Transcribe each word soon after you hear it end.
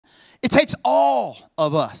It takes all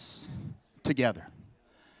of us together.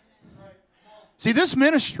 See, this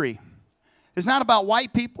ministry is not about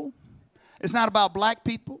white people. It's not about black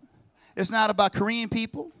people. It's not about Korean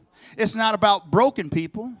people. It's not about broken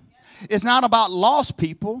people. It's not about lost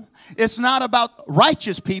people. It's not about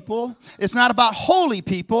righteous people. It's not about holy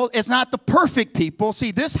people. It's not the perfect people.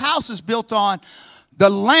 See, this house is built on the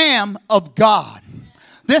Lamb of God.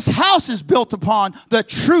 This house is built upon the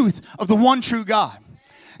truth of the one true God.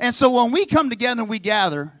 And so when we come together and we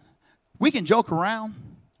gather, we can joke around.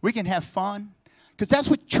 We can have fun. Because that's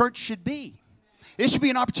what church should be. It should be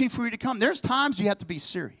an opportunity for you to come. There's times you have to be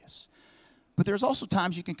serious. But there's also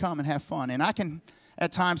times you can come and have fun. And I can,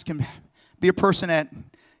 at times, can be a person that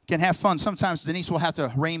can have fun. Sometimes Denise will have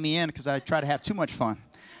to rein me in because I try to have too much fun.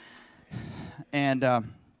 And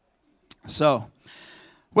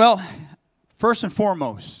well, first and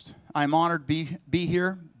foremost, I'm honored to be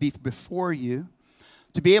here before you,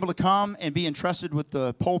 to be able to come and be entrusted with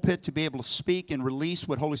the pulpit, to be able to speak and release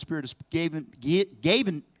what Holy Spirit has given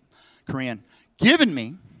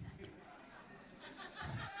me.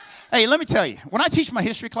 Hey, let me tell you, when I teach my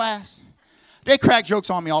history class, they crack jokes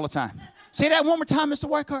on me all the time. Say that one more time, Mr.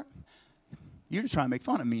 Whitecart. You're just trying to make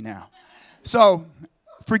fun of me now. So,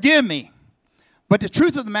 forgive me. But the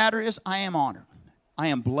truth of the matter is, I am honored. I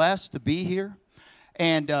am blessed to be here.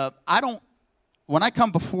 And when I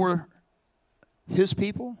come before His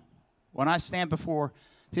people, when I stand before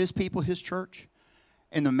His people, His church,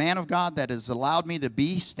 and the man of God that has allowed me to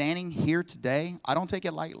be standing here today, I don't take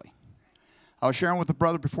it lightly. I was sharing with a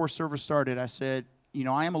brother before service started. I said,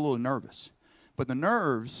 I am a little nervous. But the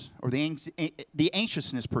nerves, or the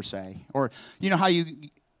anxiousness per se, or how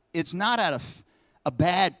it's not out of a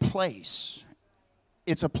bad place.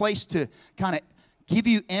 It's a place to kind of give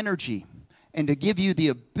you energy and to give you the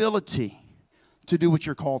ability to do what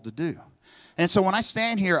you're called to do. And so when I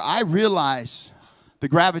stand here, I realize the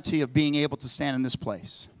gravity of being able to stand in this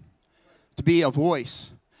place, to be a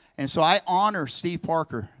voice. And so I honor Steve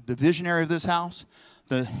Parker, the visionary of this house,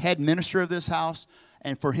 the head minister of this house,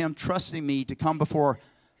 and for him trusting me to come before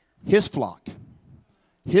his flock,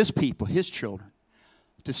 his people, his children,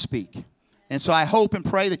 to speak. And so I hope and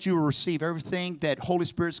pray that you will receive everything that Holy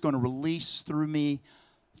Spirit is going to release through me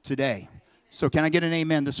today. So can I get an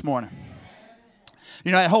amen this morning?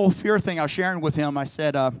 That whole fear thing I was sharing with him, I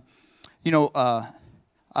said, I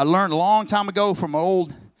learned a long time ago from an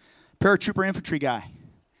old paratrooper infantry guy.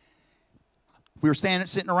 We were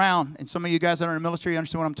sitting around, and some of you guys that are in the military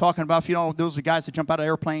understand what I'm talking about. If you don't, those are guys that jump out of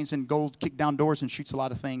airplanes and go kick down doors and shoots a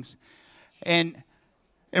lot of things. And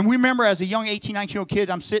we remember as a young 18, 19-year-old kid,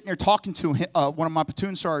 I'm sitting there talking to one of my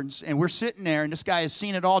platoon sergeants, and we're sitting there, and this guy has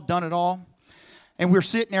seen it all, done it all. And we're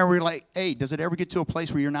sitting there, and we're like, hey, does it ever get to a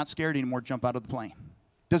place where you're not scared anymore to jump out of the plane?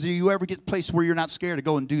 Does you ever get to a place where you're not scared to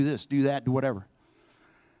go and do this, do that, do whatever?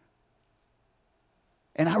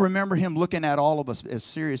 And I remember him looking at all of us as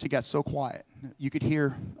serious. He got so quiet. You could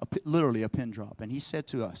hear literally a pin drop. And he said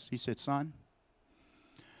to us, he said, son,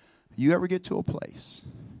 you ever get to a place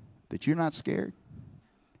that you're not scared,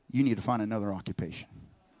 you need to find another occupation.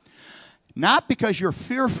 Not because you're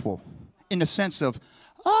fearful in the sense of,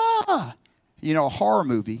 a horror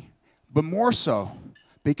movie, but more so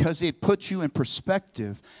because it puts you in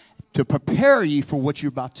perspective to prepare you for what you're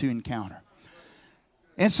about to encounter.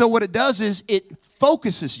 And so what it does is it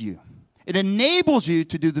focuses you. It enables you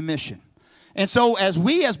to do the mission. And so as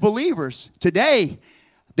believers today,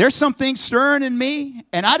 there's some things stirring in me,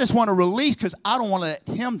 and I just want to release because I don't want to let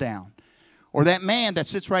him down or that man that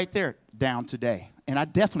sits right there down today. And I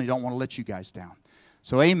definitely don't want to let you guys down.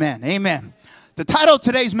 So amen, amen. The title of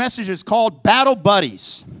today's message is called Battle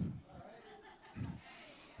Buddies.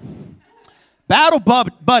 Battle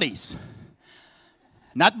Buddies.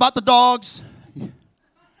 Not about the dogs.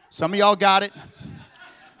 Some of y'all got it.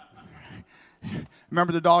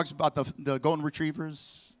 Remember the dogs about the golden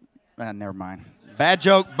retrievers? Never mind. Bad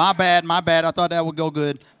joke. My bad. I thought that would go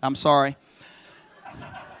good. I'm sorry.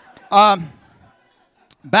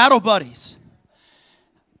 Battle buddies.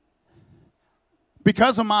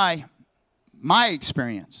 Because of my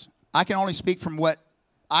experience, I can only speak from what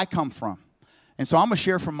I come from. And so I'm going to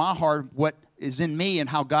share from my heart what is in me and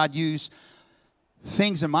how God used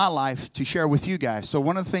things in my life to share with you guys. So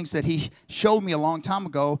one of the things that he showed me a long time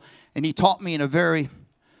ago, and he taught me in a very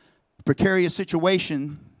precarious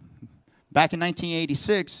situation back in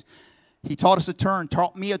 1986, he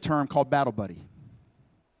taught me a term called battle buddy.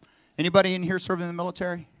 Anybody in here serving in the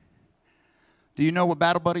military? Do you know what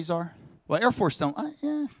battle buddies are? Well, Air Force don't.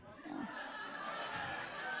 Yeah.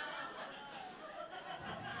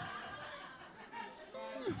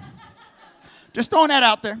 Just throwing that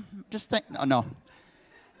out there. Just think. No.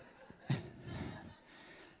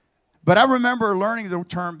 But I remember learning the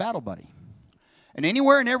term battle buddy. And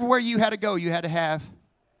anywhere and everywhere you had to go, you had to have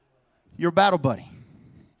your battle buddy.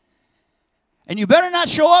 And you better not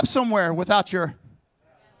show up somewhere without your...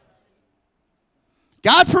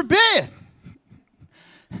 God forbid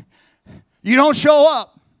you don't show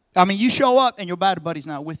up. I mean, you show up and your battle buddy's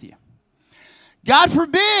not with you. God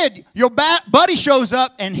forbid your buddy shows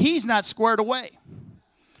up and he's not squared away.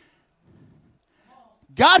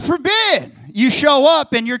 God forbid you show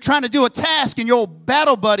up and you're trying to do a task and your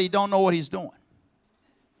battle buddy don't know what he's doing.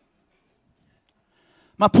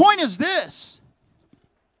 My point is this.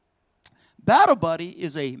 Battle buddy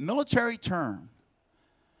is a military term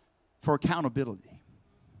for accountability.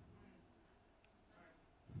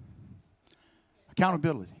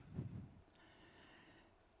 Accountability.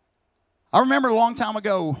 I remember a long time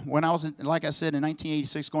ago when I was, like I said, in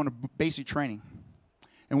 1986, going to basic training.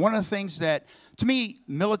 And one of the things that, to me,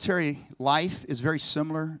 military life is very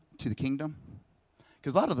similar to the kingdom.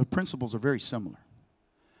 Because a lot of the principles are very similar.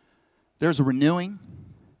 There's a renewing.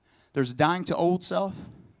 There's a dying to old self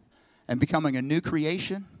and becoming a new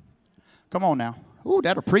creation. Come on now. Ooh,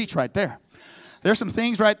 that'll preach right there. There's some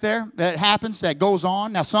things right there that happens, that goes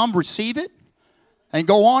on. Now, some receive it and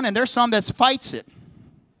go on, and there's some that fights it.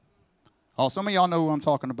 Oh, some of y'all know who I'm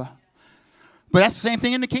talking about. But that's the same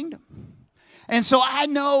thing in the kingdom. And so I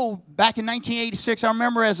know back in 1986, I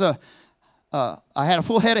remember I had a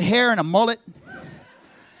full head of hair and a mullet.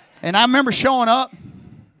 And I remember showing up.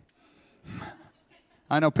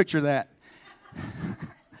 I know, picture that.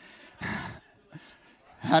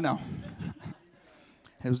 I know.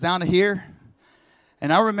 It was down to here.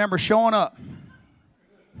 And I remember showing up.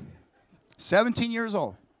 17 years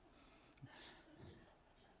old.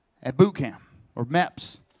 At boot camp or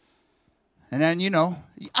MEPS. And then, you know,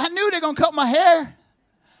 I knew they were going to cut my hair.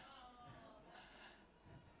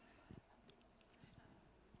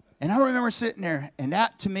 And I remember sitting there, and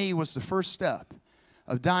that to me was the first step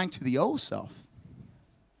of dying to the old self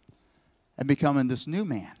and becoming this new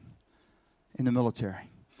man in the military.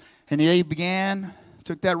 And they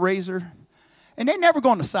took that razor, and they never go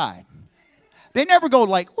on the side. They never go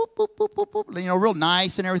like, whoop, whoop, whoop, whoop, whoop, you know, real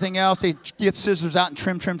nice and everything else. They get scissors out and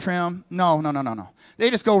trim. No. They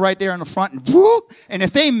just go right there in the front and whoop. And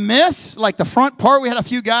if they miss, like the front part, we had a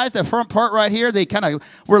few guys, that front part right here, they kind of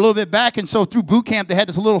were a little bit back. And so through boot camp, they had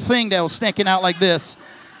this little thing that was sticking out like this.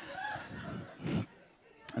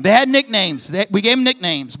 They had nicknames. We gave them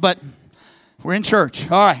nicknames, but we're in church.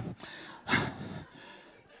 All right.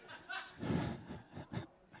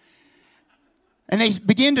 And they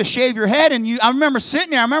begin to shave your head. And I remember sitting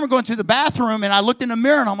there. I remember going to the bathroom, and I looked in the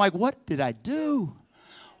mirror, and I'm like, what did I do?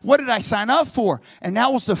 What did I sign up for? And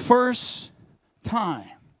that was the first time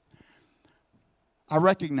I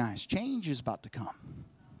recognized change is about to come.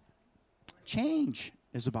 Change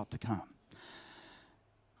is about to come.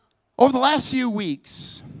 Over the last few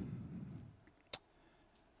weeks,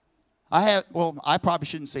 I probably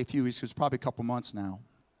shouldn't say few weeks, because it's probably a couple months now.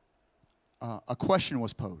 A question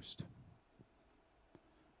was posed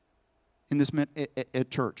in this at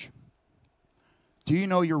church. Do you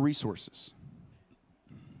know your resources?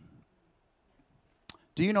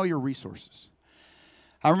 Do you know your resources?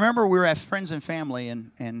 I remember we were at Friends and Family,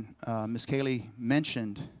 and Miss Kaylee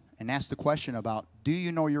mentioned and asked the question about, do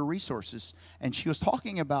you know your resources? And she was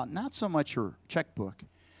talking about not so much your checkbook,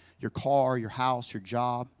 your car, your house, your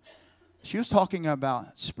job. She was talking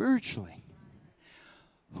about spiritually.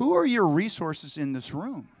 Who are your resources in this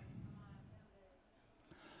room?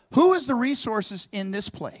 Who is the resources in this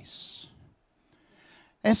place?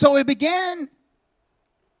 And so it began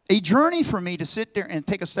a journey for me to sit there and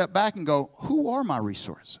take a step back and go, who are my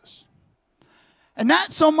resources? And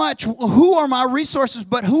not so much who are my resources,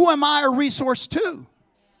 but who am I a resource to?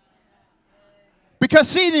 Because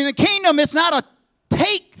see, in the kingdom, it's not a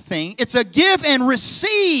take thing. It's a give and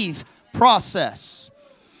receive process.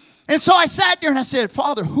 And so I sat there and I said,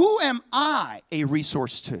 Father, who am I a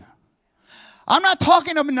resource to? I'm not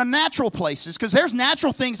talking of in the natural places, because there's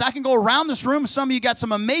natural things. I can go around this room. Some of you got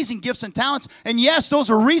some amazing gifts and talents. And yes, those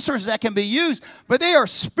are resources that can be used. But they are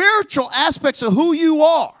spiritual aspects of who you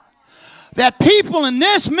are that people in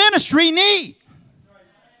this ministry need.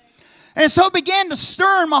 And so it began to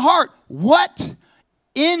stir in my heart. What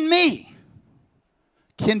in me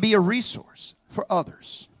can be a resource for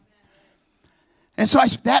others? And so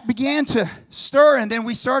that began to stir. And then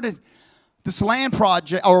we started this land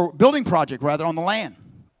project, or building project rather, on the land.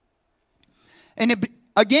 And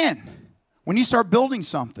again, when you start building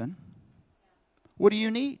something, what do you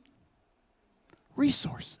need?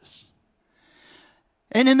 Resources.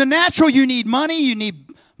 And in the natural, you need money, you need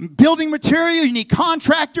building material, you need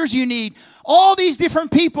contractors, you need all these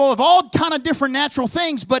different people of all kind of different natural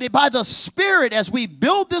things. But by the Spirit, as we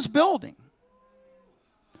build this building,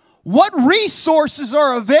 what resources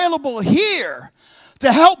are available here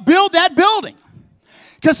to help build that building?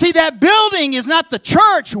 Because see, that building is not the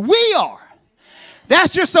church, we are.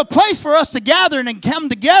 That's just a place for us to gather and come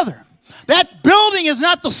together. That building is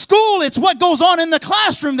not the school, it's what goes on in the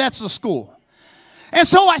classroom that's the school. And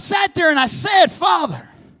so I sat there and I said, Father,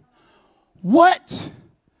 what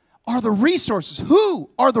are the resources? Who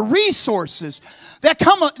are the resources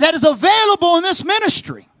that is available in this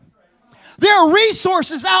ministry? There are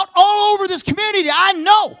resources out all over this community. I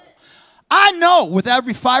know with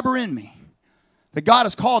every fiber in me that God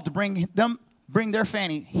is called to bring their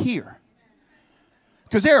family here.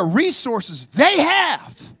 Because there are resources they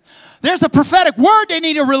have. There's a prophetic word they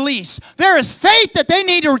need to release. There is faith that they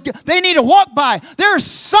need to walk by. There is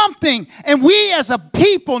something, and we as a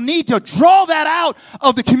people need to draw that out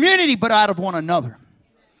of the community, but out of one another.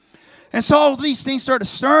 And so all these things started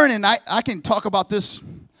stirring, and I can talk about this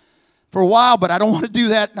for a while, but I don't want to do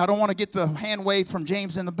that. I don't want to get the hand wave from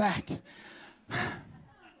James in the back.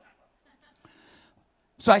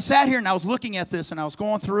 So I sat here and I was looking at this and I was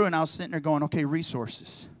going through and I was sitting there going, okay,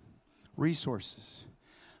 resources. And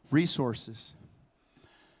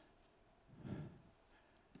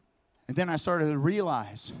then I started to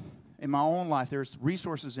realize in my own life there's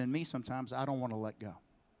resources in me sometimes I don't want to let go.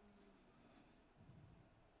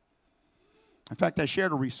 In fact, I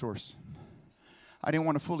shared a resource. I didn't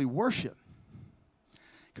want to fully worship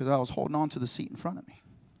because I was holding on to the seat in front of me.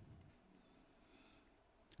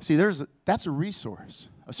 See, that's a resource.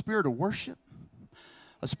 A spirit of worship,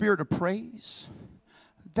 a spirit of praise,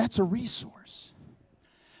 that's a resource.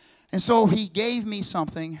 And so he gave me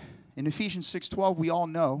something in Ephesians 6:12 we all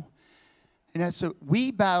know. And that's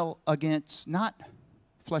we battle against not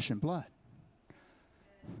flesh and blood.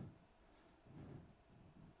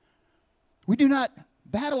 We do not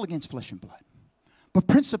battle against flesh and blood, but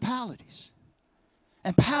principalities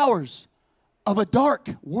and powers of a dark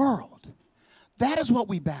world. That is what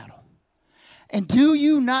we battle. And do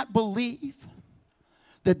you not believe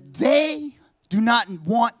that they do not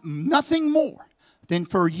want nothing more than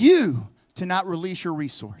for you to not release your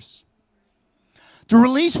resource? To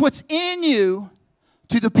release what's in you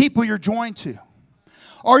to the people you're joined to.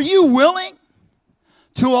 Are you willing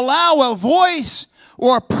to allow a voice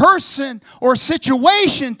or a person or a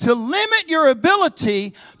situation to limit your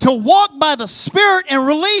ability to walk by the Spirit and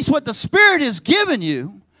release what the Spirit has given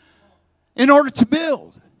you in order to build?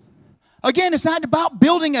 Again, it's not about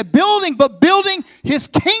building a building, but building His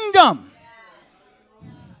kingdom.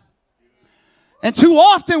 And too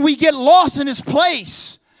often we get lost in His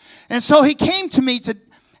place. And so He came to me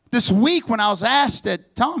this week when I was asked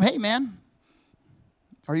that, Tom, hey man,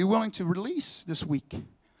 are you willing to release this week?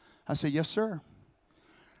 I said, yes, sir.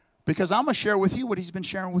 Because I'm going to share with you what He's been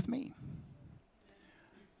sharing with me.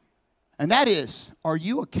 And that is, are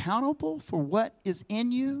you accountable for what is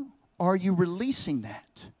in you? Or are you releasing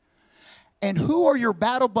that? And who are your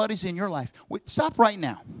battle buddies in your life? Wait, stop right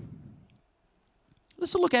now.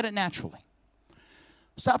 Let's look at it naturally.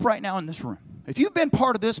 Stop right now in this room. If you've been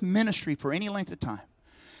part of this ministry for any length of time,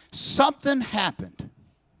 something happened.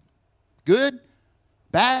 Good,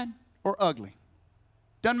 bad, or ugly.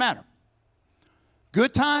 Doesn't matter.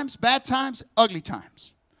 Good times, bad times, ugly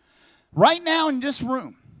times. Right now in this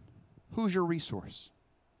room, who's your resource?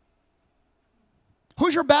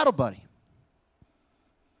 Who's your battle buddy?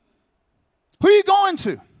 Who are you going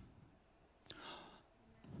to?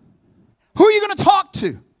 Who are you going to talk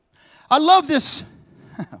to? I love this.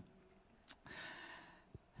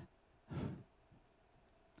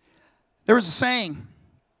 There was a saying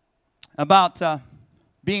about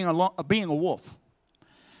being a wolf.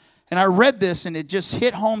 And I read this and it just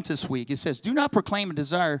hit home this week. It says, do not proclaim a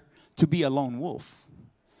desire to be a lone wolf,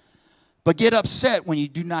 but get upset when you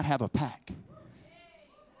do not have a pack.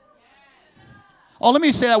 Oh, let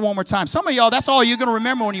me say that one more time. Some of y'all, that's all you're going to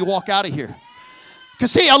remember when you walk out of here.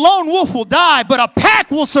 Because see, a lone wolf will die, but a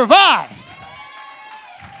pack will survive.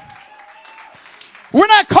 We're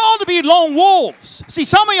not called to be lone wolves. See,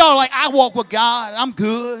 some of y'all are like, I walk with God. I'm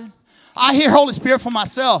good. I hear Holy Spirit for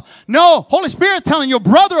myself. No, Holy Spirit's telling your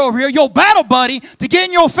brother over here, your battle buddy, to get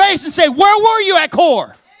in your face and say, where were you at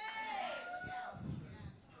core?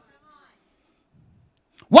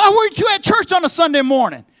 Why weren't you at church on a Sunday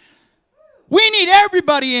morning? We need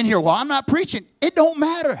everybody in here. Well, I'm not preaching. It don't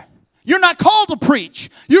matter. You're not called to preach.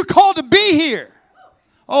 You're called to be here.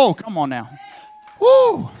 Oh, come on now.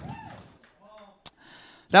 Woo.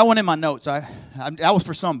 That one in my notes. That was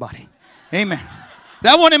for somebody. Amen.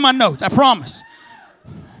 That one in my notes. I promise.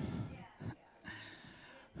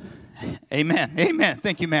 Amen. Amen.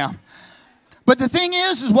 Thank you, ma'am. But the thing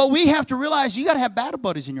is what we have to realize, you got to have battle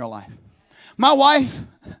buddies in your life. My wife,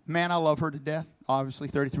 man, I love her to death. Obviously,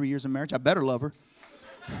 33 years of marriage. I better love her.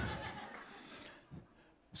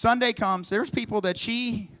 Sunday comes, there's people that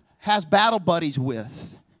she has battle buddies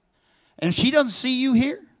with. And if she doesn't see you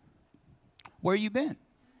here, where you been?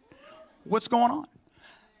 What's going on?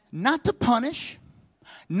 Not to punish,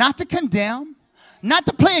 not to condemn, not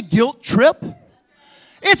to play a guilt trip.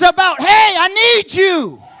 It's about, hey, I need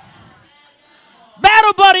you.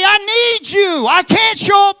 Battle buddy, I need you. I can't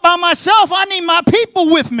show up by myself. I need my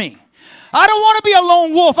people with me. I don't want to be a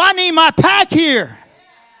lone wolf. I need my pack here.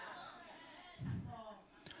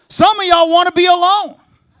 Some of y'all want to be alone.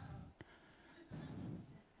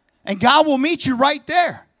 And God will meet you right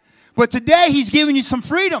there. But today, He's giving you some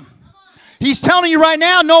freedom. He's telling you right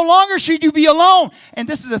now, no longer should you be alone. And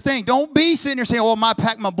this is the thing. Don't be sitting there saying, oh, I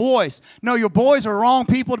pack my boys. No, your boys are wrong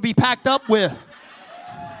people to be packed up with.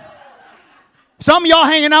 Some of y'all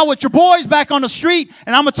hanging out with your boys back on the street.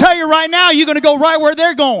 And I'm going to tell you right now, you're going to go right where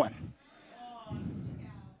they're going.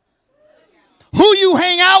 Who you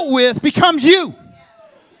hang out with becomes you.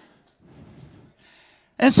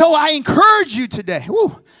 And so I encourage you today.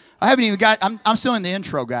 Woo, I haven't even got, I'm still in the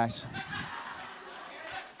intro, guys.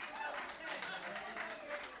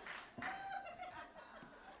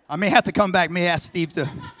 I may have to come back, may ask Steve to.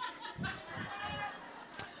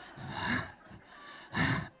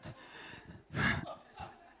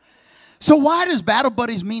 So why does battle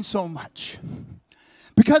buddies mean so much?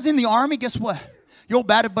 Because in the army, guess what? Your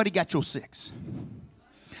battle buddy got your six.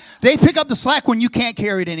 They pick up the slack when you can't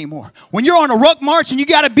carry it anymore. When you're on a ruck march and you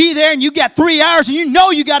got to be there and you got 3 hours and you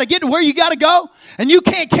know you got to get to where you got to go and you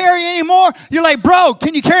can't carry anymore, you're like, bro,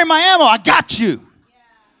 can you carry my ammo? I got you.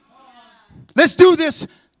 Let's do this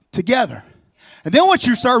together. And then once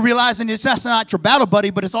you start realizing that's not your battle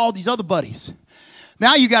buddy, but it's all these other buddies.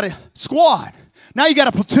 Now you got a squad. Now you got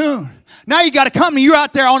a platoon. Now you got a company. You're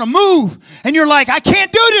out there on a move. And you're like, I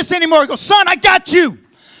can't do this anymore. He goes, son, I got you.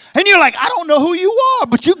 And you're like, I don't know who you are,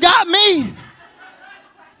 but you got me.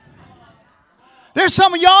 There's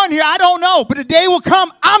some of y'all in here, I don't know. But a day will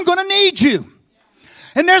come, I'm going to need you.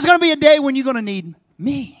 And there's going to be a day when you're going to need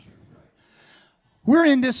me. We're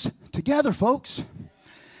in this together, folks.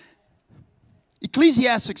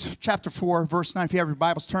 Ecclesiastes chapter 4, verse 9. If you have your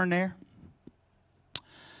Bibles, turn there.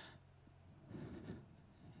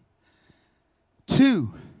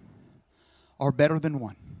 Two are better than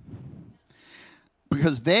one,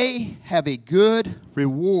 because they have a good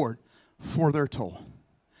reward for their toil.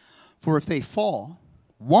 For if they fall,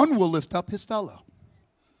 one will lift up his fellow.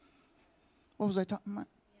 What was I talking about?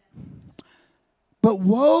 But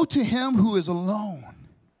woe to him who is alone,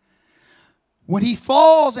 when he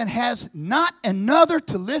falls and has not another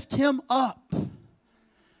to lift him up.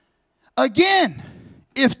 Again,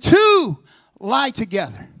 if two lie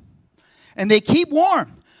together and they keep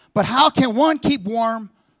warm, but how can one keep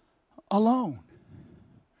warm alone?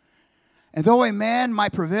 And though a man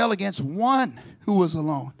might prevail against one who is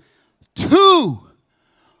alone, two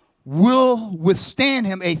will withstand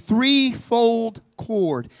him. A threefold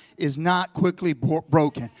cord is not quickly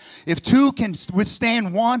broken. If two can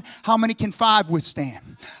withstand one, how many can five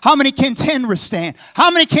withstand? How many can 10 withstand?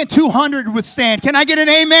 How many can 200 withstand? Can I get an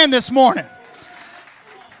amen this morning?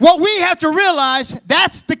 What we have to realize,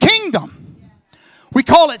 that's the kingdom. We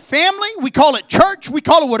call it family, we call it church, we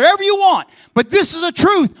call it whatever you want. But this is the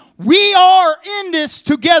truth. We are in this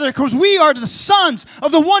together because we are the sons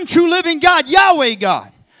of the one true living God, Yahweh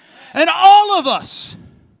God. And all of us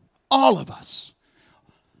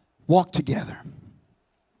walk together.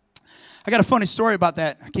 I got a funny story about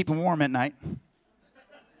that, keeping warm at night.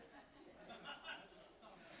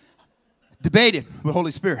 Debated with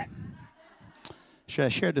Holy Spirit. Should I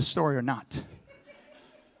share this story or not?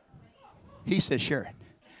 He said, share it.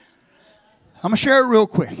 I'm going to share it real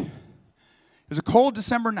quick. It was a cold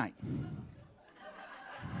December night.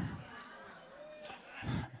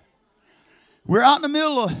 We're out in the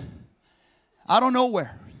middle of, I don't know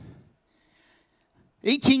where.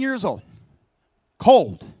 18 years old.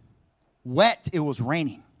 Cold. Wet. It was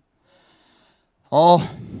raining. Oh,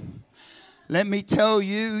 let me tell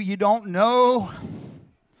you, you don't know.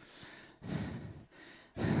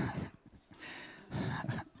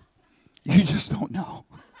 You just don't know.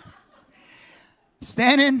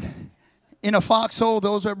 Standing in a foxhole,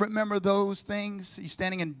 those that remember those things, you're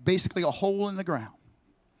standing in basically a hole in the ground.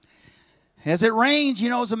 As it rains,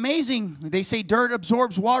 it's amazing. They say dirt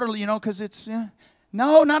absorbs water, because it's,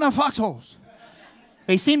 no, not on foxholes.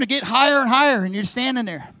 They seem to get higher and higher, and you're standing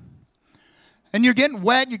there. And you're getting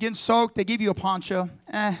wet, you're getting soaked. They give you a poncho.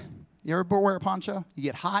 You ever wear a poncho? You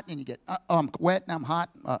get hot and you get, I'm wet and I'm hot.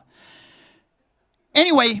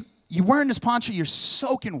 Anyway, you're wearing this poncho, you're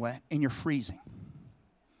soaking wet and you're freezing.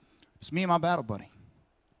 It's me and my battle buddy.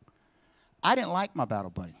 I didn't like my battle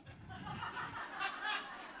buddy.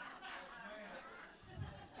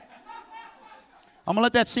 I'm going to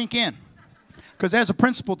let that sink in because there's a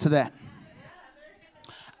principle to that.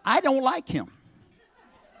 I don't like him.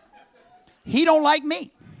 He don't like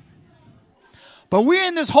me. But we're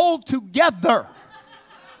in this hole together.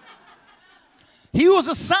 He was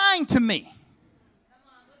assigned to me.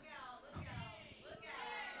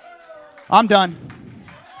 I'm done.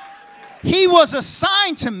 He was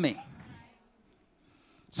assigned to me.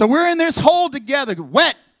 So we're in this hole together,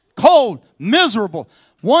 wet, cold, miserable.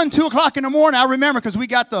 1, 2 o'clock in the morning, I remember because we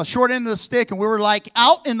got the short end of the stick and we were like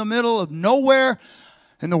out in the middle of nowhere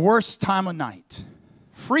in the worst time of night.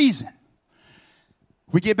 Freezing.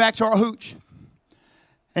 We get back to our hooch.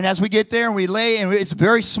 And as we get there and we lay, and it's a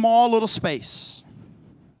very small little space.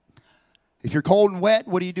 If you're cold and wet,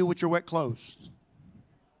 what do you do with your wet clothes?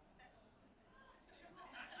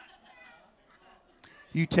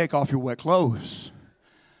 You take off your wet clothes.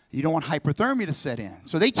 You don't want hypothermia to set in.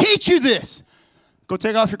 So they teach you this. Go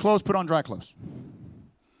take off your clothes, put on dry clothes.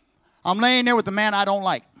 I'm laying there with the man I don't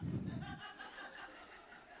like.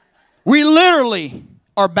 We literally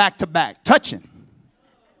are back to back, touching.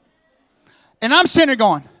 And I'm sitting there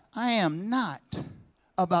going, I am not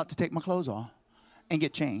about to take my clothes off and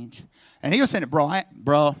get changed. And he was saying, bro.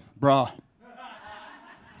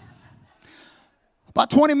 About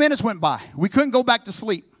 20 minutes went by. We couldn't go back to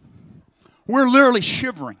sleep. We're literally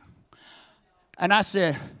shivering. And I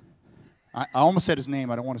said, I almost said his name.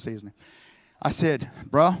 I don't want to say his name. I said,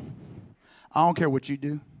 bro, I don't care what you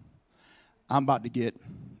do. I'm about to get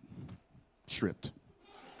stripped.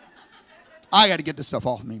 I got to get this stuff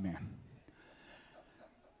off me, man.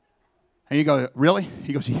 And he goes, really?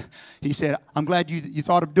 He goes, yeah. He said, I'm glad you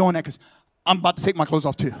thought of doing that because I'm about to take my clothes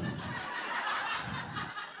off too.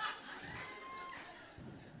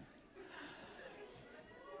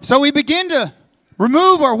 So we begin to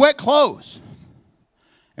remove our wet clothes.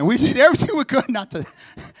 And we did everything we could not to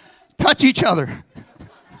touch each other.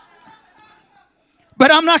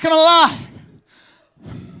 But I'm not going to lie.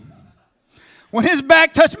 When his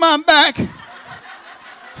back touched my back,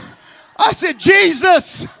 I said,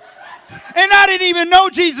 Jesus. And I didn't even know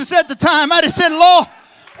Jesus at the time. I just said, Lord,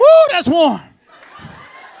 woo, that's warm.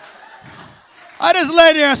 I just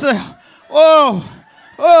lay there and said, oh.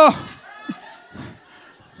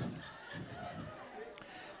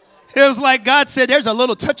 It was like God said, there's a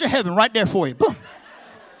little touch of heaven right there for you. Boom.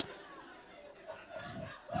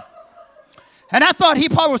 And I thought he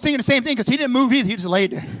probably was thinking the same thing because he didn't move either. He just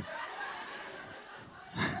laid there.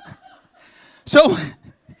 So,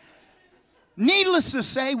 needless to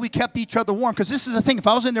say, we kept each other warm because this is the thing. If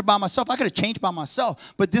I was in there by myself, I could have changed by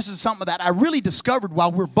myself. But this is something that I really discovered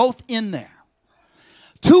while we're both in there.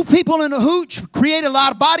 2 people in a hooch create a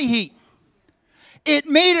lot of body heat. It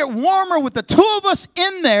made it warmer with the 2 of us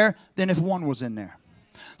in there than if 1 was in there.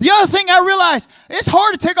 The other thing I realized, it's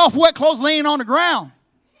hard to take off wet clothes laying on the ground.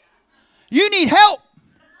 You need help.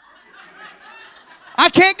 I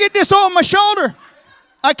can't get this over my shoulder.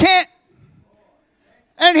 I can't.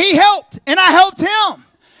 And he helped, and I helped him.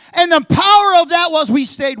 And the power of that was we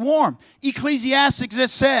stayed warm. Ecclesiastes, it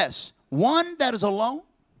says, one that is alone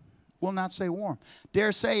will not stay warm.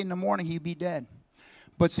 Dare say in the morning he'd be dead.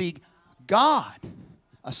 But see, God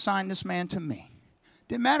assigned this man to me.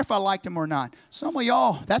 Didn't matter if I liked him or not. Some of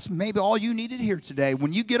y'all, that's maybe all you needed to hear today.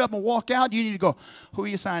 When you get up and walk out, you need to go, who are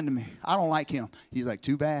you assigned to me? I don't like him. He's like,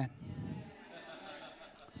 too bad.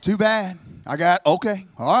 Too bad. Okay,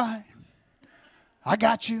 all right. I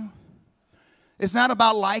got you. It's not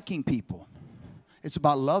about liking people. It's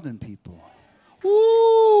about loving people.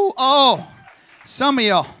 Ooh, oh, some of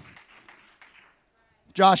y'all.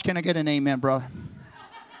 Josh, can I get an amen, brother?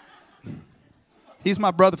 He's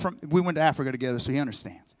my brother we went to Africa together, so he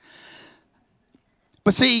understands.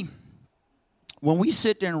 But see, when we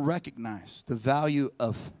sit there and recognize the value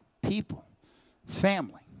of people,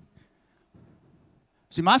 family.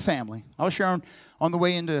 See, my family, I was sharing on the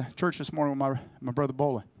way into church this morning with my brother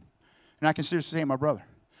Bola. And I can seriously say my brother,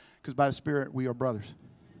 because by the Spirit, we are brothers.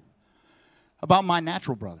 About my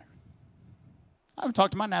natural brother. I haven't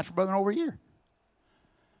talked to my natural brother in over a year.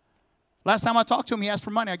 Last time I talked to him, he asked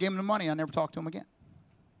for money. I gave him the money. I never talked to him again.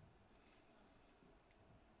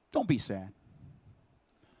 Don't be sad.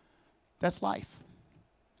 That's life.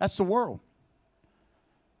 That's the world.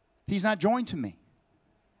 He's not joined to me.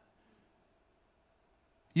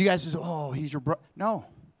 You guys say, oh, he's your brother. No.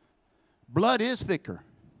 Blood is thicker.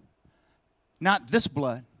 Not this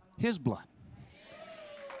blood. His blood.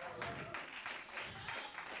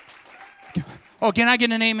 Oh, can I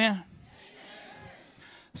get an amen?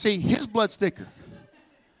 See, His blood's thicker.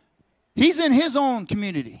 He's in His own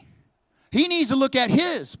community. He needs to look at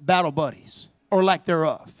His battle buddies, or lack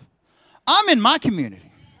thereof. I'm in my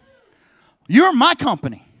community. You're my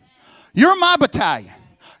company. You're my battalion.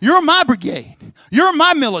 You're my brigade. You're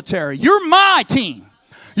my military. You're my team.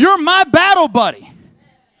 You're my battle buddy.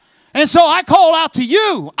 And so I call out to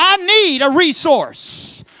you. I need a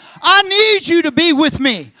resource. I need you to be with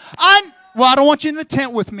me. I don't want you in the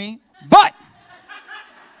tent with me, but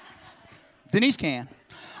Denise can.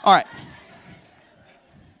 All right.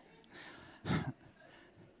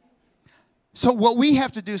 So what we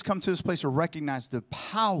have to do is come to this place to recognize the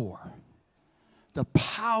power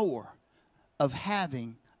of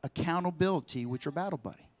having accountability with your battle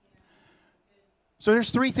buddy. So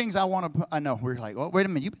there's three things I know. We're like, oh, wait a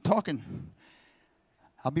minute, you've been talking.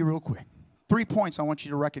 I'll be real quick. 3 points I want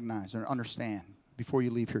you to recognize and understand before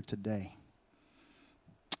you leave here today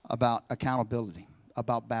about accountability,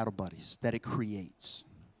 about battle buddies, that it creates.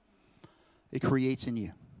 It creates in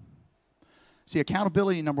you. See,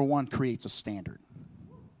 accountability, number one, creates a standard.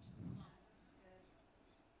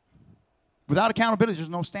 Without accountability, there's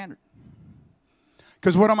no standard.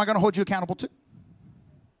 Because what am I going to hold you accountable to?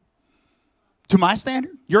 To my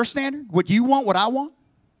standard? Your standard? What you want? What I want?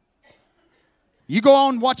 You go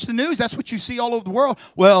on and watch the news, that's what you see all over the world.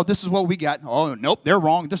 Well, this is what we got. Oh, nope, they're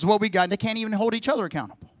wrong. This is what we got. And they can't even hold each other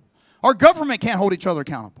accountable. Our government can't hold each other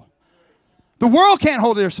accountable. The world can't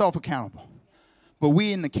hold itself accountable. But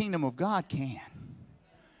we in the kingdom of God can.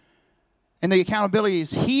 And the accountability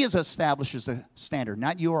is He establishes the standard,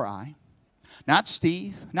 not you or I. Not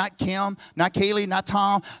Steve, not Kim, not Kaylee, not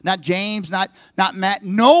Tom, not James, not Matt.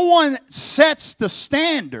 No one sets the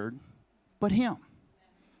standard but Him.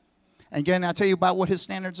 And again, I'll tell you about what His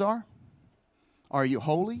standards are. Are you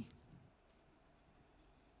holy?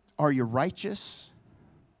 Are you righteous?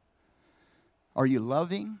 Are you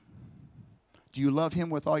loving? Do you love Him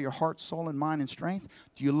with all your heart, soul, and mind and strength?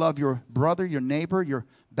 Do you love your brother, your neighbor, your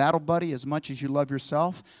battle buddy as much as you love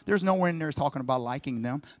yourself? There's nowhere in there talking about liking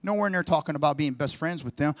them. Nowhere in there talking about being best friends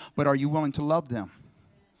with them. But are you willing to love them?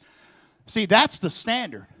 See, that's the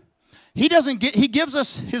standard. He gives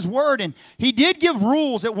us His word, and He did give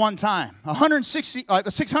rules at one time.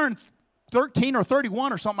 613 or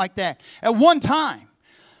 31 or something like that. At one time.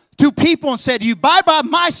 To people and said, you abide by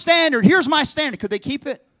my standard. Here's my standard. Could they keep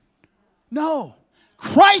it? No.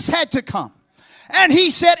 Christ had to come. And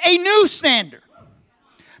He set a new standard.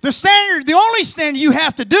 The only standard you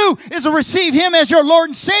have to do is to receive Him as your Lord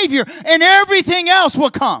and Savior. And everything else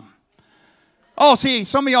will come. Oh, see,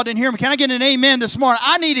 some of y'all didn't hear me. Can I get an amen this morning?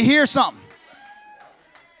 I need to hear something.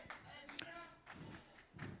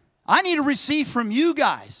 I need to receive from you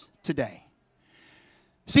guys today.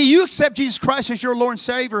 See, you accept Jesus Christ as your Lord and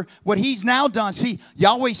Savior. What He's now done. See,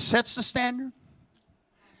 Yahweh sets the standard.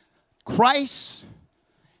 Christ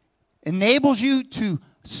enables you to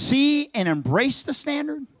see and embrace the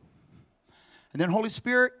standard. And then Holy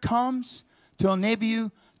Spirit comes to enable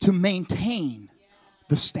you to maintain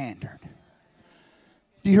the standard.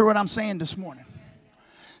 Do you hear what I'm saying this morning?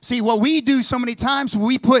 See, what we do so many times,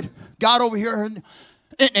 we put God over here. And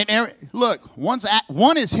look, one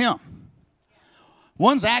is Him.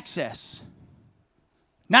 One's access.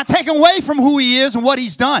 Not taken away from who He is and what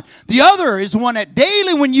He's done. The other is the one that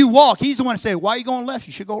daily when you walk, He's the one to say, why are you going left?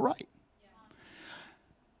 You should go right.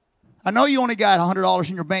 I know you only got $100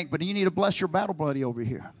 in your bank, but you need to bless your battle buddy over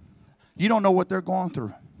here. You don't know what they're going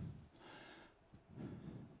through.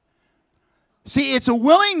 See, it's a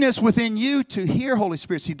willingness within you to hear Holy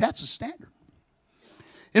Spirit. See, that's a standard.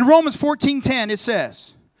 In Romans 14:10, it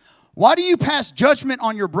says, why do you pass judgment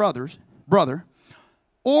on your brother?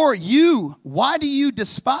 Or why do you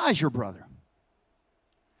despise your brother?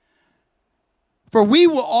 For we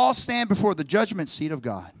will all stand before the judgment seat of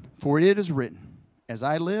God. For it is written, as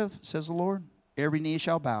I live, says the Lord, every knee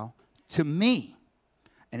shall bow to me,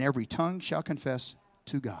 and every tongue shall confess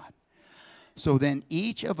to God. So then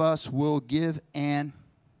each of us will give a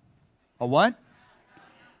what?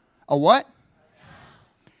 A what?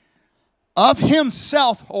 Of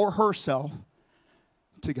himself or herself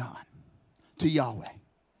to God, to Yahweh.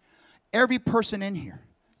 Every person in here,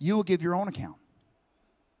 you will give your own account.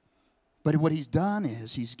 But what He's done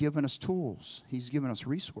is He's given us tools. He's given us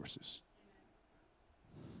resources.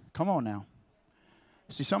 Come on now.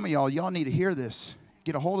 See, some of y'all need to hear this.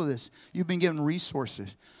 get a hold of this. You've been given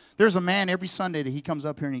resources. There's a man every Sunday that he comes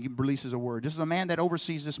up here and he releases a word. This is a man that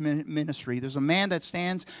oversees this ministry. There's a man that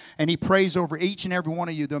stands and he prays over each and every one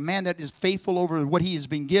of you. The man that is faithful over what he has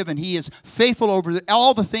been given. He is faithful over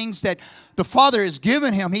all the things that the Father has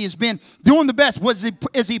given him. He has been doing the best.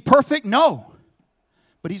 Is he perfect? No.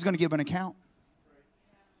 But he's going to give an account.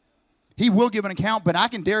 He will give an account, but I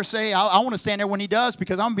can dare say I want to stand there when he does,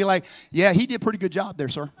 because I'm going to be like, yeah, he did a pretty good job there,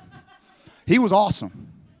 sir. He was awesome.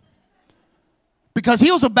 Because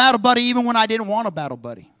he was a battle buddy even when I didn't want a battle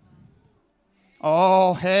buddy.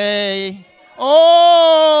 Oh, hey.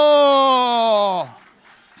 Oh.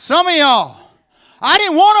 Some of y'all, I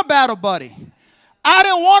didn't want a battle buddy. I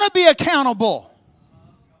didn't want to be accountable.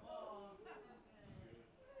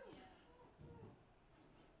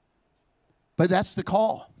 But that's the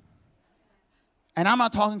call. And I'm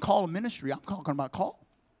not talking call of ministry. I'm talking about call.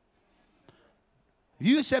 If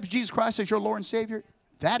you accept Jesus Christ as your Lord and Savior,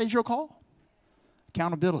 that is your call.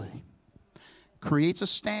 Accountability creates a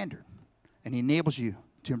standard and enables you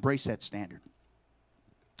to embrace that standard.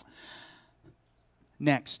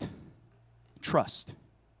 Next, trust.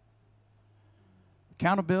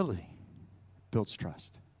 Accountability builds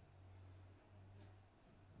trust.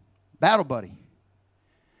 Battle buddy.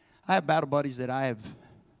 I have battle buddies that I have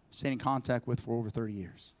stayed in contact with for over 30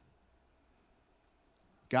 years.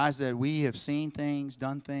 Guys that we have seen things,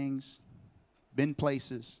 done things, been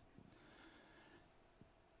places.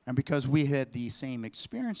 And because we had the same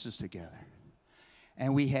experiences together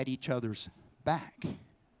and we had each other's back.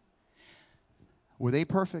 Were they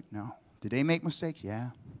perfect? No. Did they make mistakes? Yeah.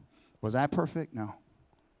 Was I perfect? No.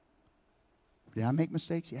 Did I make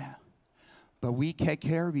mistakes? Yeah. But we take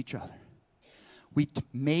care of each other. We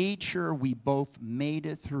made sure we both made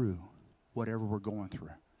it through whatever we're going through.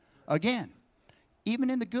 Again, even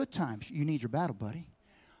in the good times, you need your battle buddy.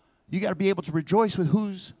 You got to be able to rejoice with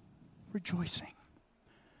who's rejoicing.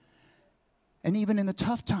 And even in the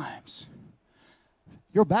tough times,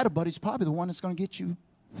 your battle buddy is probably the one that's going to get you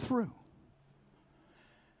through.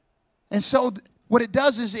 And so what it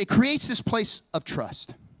does is it creates this place of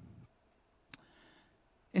trust.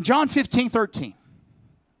 In John 15:13,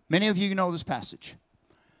 many of you know this passage.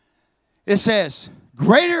 It says,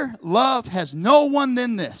 greater love has no one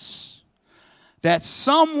than this, that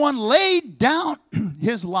someone laid down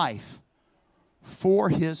his life for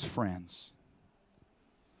his friends.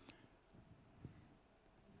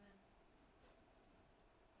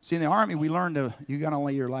 See, in the army, we learn you got to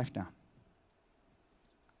lay your life down.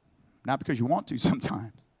 Not because you want to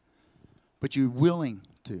sometimes, but you're willing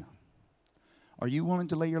to. Are you willing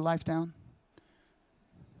to lay your life down?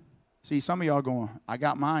 See, some of y'all going, I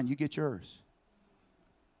got mine, you get yours.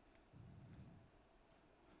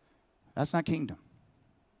 That's not kingdom.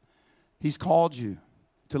 He's called you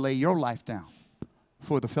to lay your life down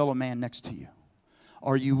for the fellow man next to you.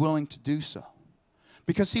 Are you willing to do so?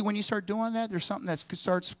 Because, see, when you start doing that, there's something that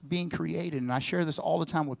starts being created. And I share this all the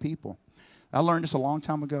time with people. I learned this a long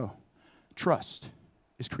time ago. Trust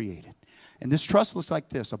is created. And this trust looks like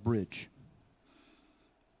this, a bridge.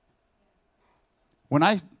 With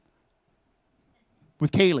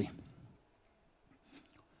Kaylee,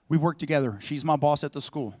 we work together. She's my boss at the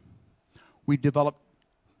school. We developed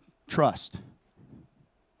trust.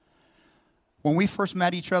 When we first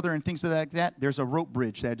met each other and things like that, there's a rope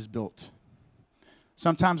bridge that is built.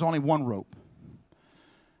 Sometimes only one rope.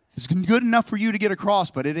 It's good enough for you to get across,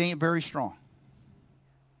 but it ain't very strong.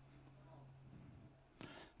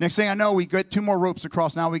 Next thing I know, we get 2 more ropes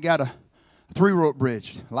across. Now we got a 3-rope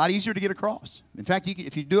bridge. A lot easier to get across. In fact,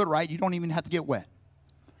 if you do it right, you don't even have to get wet.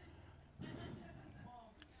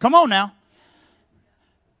 Come on now.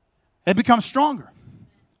 It becomes stronger.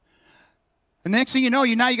 And the next thing you know,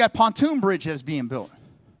 now you got a pontoon bridge that's being built.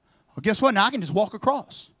 Well, guess what? Now I can just walk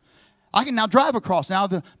across. I can now drive across. Now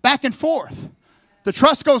the back and forth. The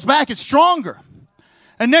trust goes back. It's stronger.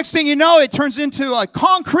 And next thing you know, it turns into a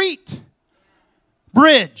concrete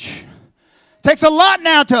bridge. Takes a lot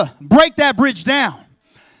now to break that bridge down.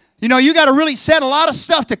 You know, you got to really set a lot of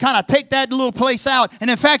stuff to kind of take that little place out.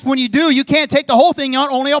 And in fact, when you do, you can't take the whole thing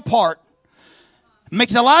out, only a part. It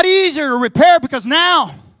makes it a lot easier to repair because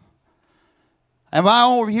now, if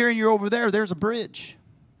I'm over here and you're over there, there's a bridge.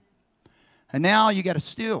 And now you got a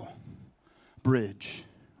steel bridge.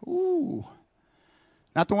 Ooh.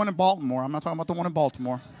 Not the one in Baltimore. I'm not talking about the one in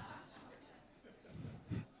Baltimore.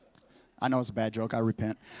 I know it's a bad joke. I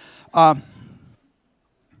repent. But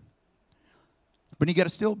you got a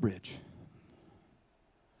steel bridge.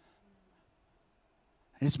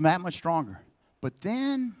 And it's that much stronger. But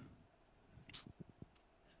then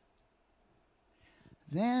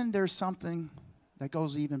there's something that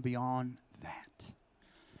goes even beyond that.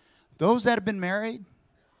 Those that have been married,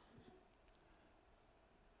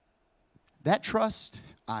 that trust,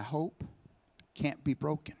 I hope, can't be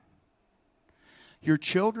broken. Your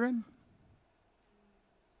children,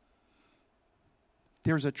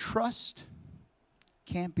 there's a trust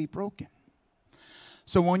can't be broken.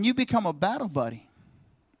 So when you become a battle buddy,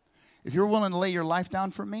 if you're willing to lay your life down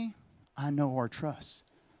for me, I know our trust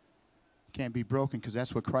can't be broken because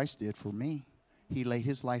that's what Christ did for me. He laid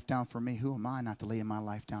his life down for me. Who am I not to lay my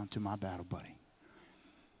life down to my battle buddy?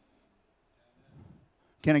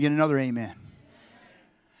 Can I get another amen?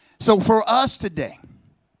 So for us today,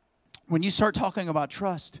 when you start talking about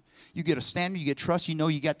trust, you get a standard, you get trust, you know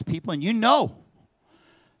you got the people, and you know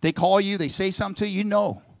they call you, they say something to you, you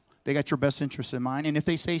know they got your best interest in mind. And if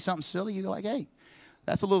they say something silly, you're like, hey,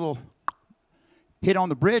 that's a little hit on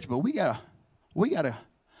the bridge, but we got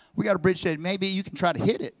a bridge that maybe you can try to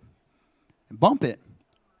hit it and bump it,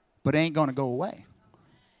 but it ain't going to go away.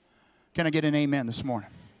 Can I get an amen this morning?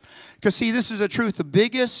 Because see, this is the truth. The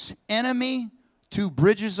biggest enemy to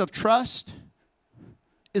bridges of trust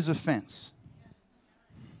is offense.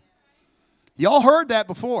 Y'all heard that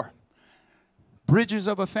before. Bridges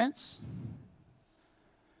of offense.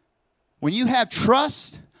 When you have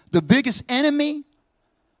trust, the biggest enemy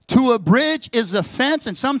to a bridge is offense.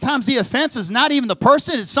 And sometimes the offense is not even the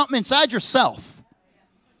person, it's something inside yourself.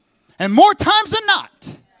 And more times than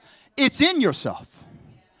not, it's in yourself.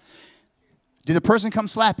 Did the person come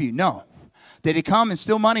slap you? No. Did he come and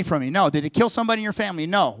steal money from you? No. Did he kill somebody in your family?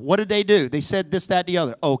 No. What did they do? They said this, that, the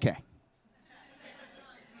other. Okay.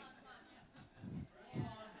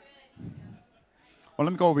 Well,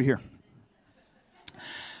 let me go over here.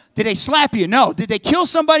 Did they slap you? No. Did they kill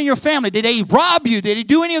somebody in your family? Did they rob you? Did they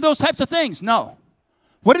do any of those types of things? No.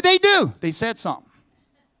 What did they do? They said something.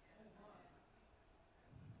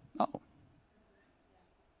 No.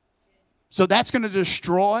 So that's going to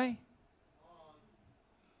destroy.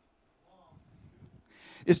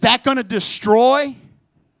 Is that going to destroy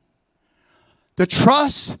the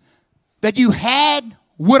trust that you had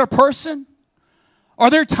with a person?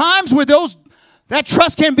 Are there times where that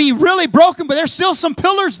trust can be really broken, but there's still some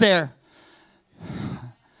pillars there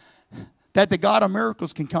that the God of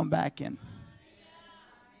miracles can come back in?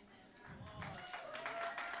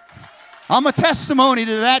 I'm a testimony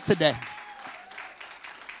to that today.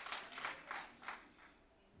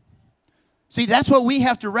 See, that's what we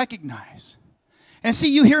have to recognize. And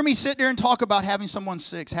see, you hear me sit there and talk about having someone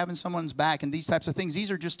six, having someone's back, and these types of things.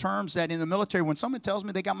 These are just terms that in the military, when someone tells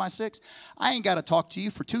me they got my six, I ain't got to talk to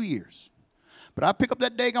you for 2 years. But I pick up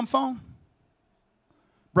that daggum phone.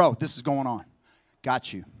 Bro, this is going on.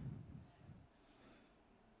 Got you.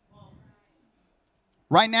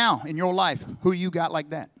 Right now in your life, who you got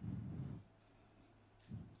like that?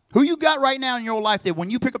 Who you got right now in your life that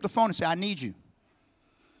when you pick up the phone and say, I need you.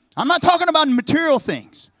 I'm not talking about material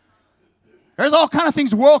things. There's all kind of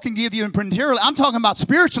things the world can give you in material. I'm talking about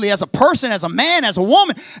spiritually, as a person, as a man, as a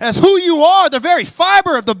woman, as who you are, the very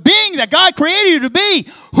fiber of the being that God created you to be.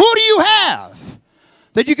 Who do you have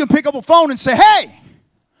that you can pick up a phone and say, hey,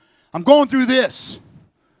 I'm going through this.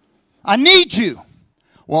 I need you.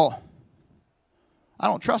 Well, I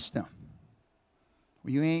don't trust them.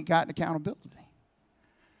 Well, you ain't got accountability.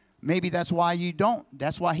 Maybe that's why you don't.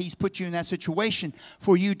 That's why he's put you in that situation,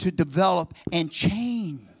 for you to develop and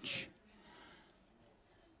change.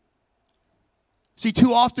 See,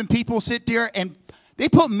 too often people sit there and they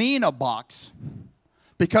put me in a box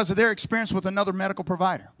because of their experience with another medical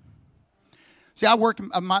provider. See, I work,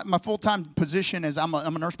 my full-time position is I'm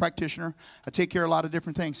a nurse practitioner. I take care of a lot of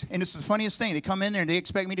different things. And it's the funniest thing. They come in there and they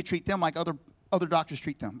expect me to treat them like other doctors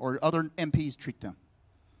treat them or other MPs treat them.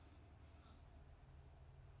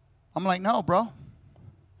 I'm like, no, bro.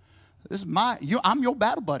 This is I'm your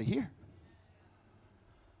battle buddy here.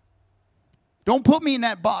 Don't put me in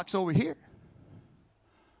that box over here.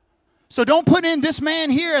 So don't put in this man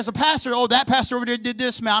here as a pastor. Oh, that pastor over there did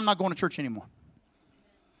this. Man, I'm not going to church anymore.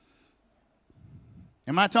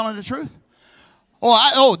 Am I telling the truth?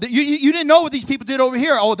 You didn't know what these people did over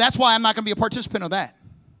here. Oh, that's why I'm not going to be a participant of that.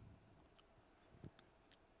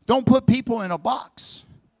 Don't put people in a box.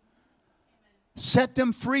 Set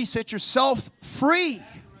them free. Set yourself free.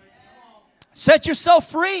 Set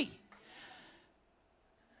yourself free.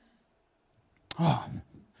 Oh,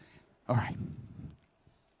 all right.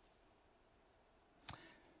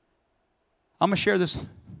 I'm going to share this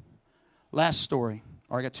last story.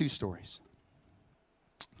 Or I got two stories.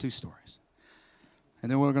 Two stories.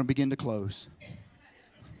 And then we're going to begin to close.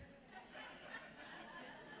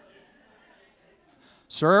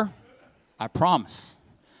 Sir, I promise.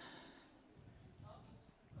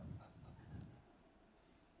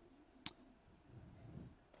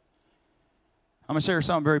 I'm going to share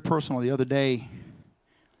something very personal. The other day,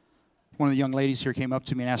 one of the young ladies here came up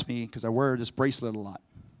to me and asked me, because I wear this bracelet a lot,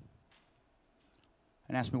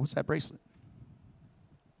 and asked me, what's that bracelet?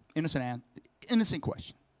 Innocent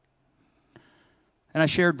question. And I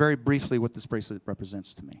shared very briefly what this bracelet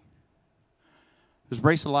represents to me. This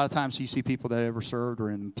bracelet, a lot of times you see people that ever served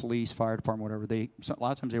or in police, fire department, whatever, a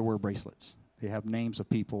lot of times they wear bracelets. They have names of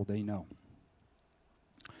people they know.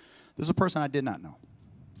 This is a person I did not know,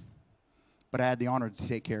 but I had the honor to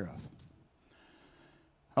take care of.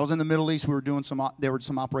 I was in the Middle East. There were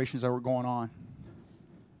some operations that were going on.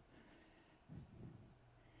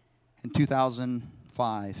 In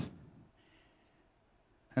 2005,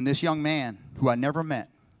 and this young man, who I never met,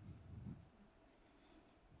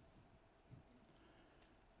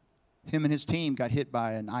 him and his team got hit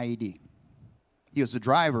by an IED. He was the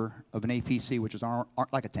driver of an APC, which is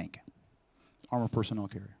like a tank, armored personnel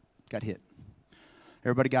carrier. Got hit.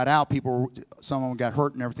 Everybody got out. Some of them got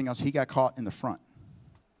hurt and everything else. He got caught in the front.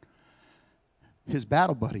 His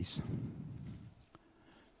battle buddies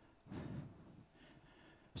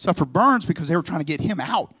suffered burns because they were trying to get him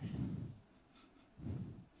out.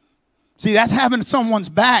 See, that's having someone's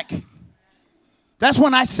back. That's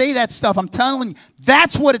when I say that stuff. I'm telling you,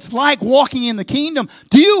 that's what it's like walking in the kingdom.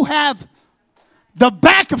 Do you have the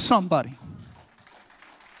back of somebody?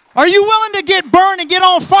 Are you willing to get burned and get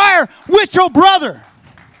on fire with your brother?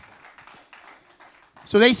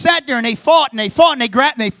 So they sat there and they fought and they fought and they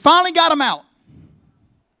grabbed and they finally got him out.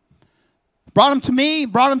 Brought him to me,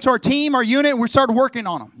 brought him to our team, our unit, and we started working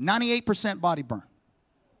on him. 98% body burn.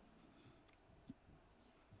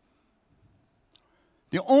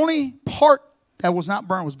 The only part that was not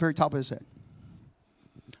burned was the very top of his head.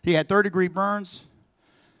 He had third-degree burns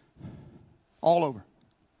all over.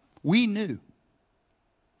 We knew.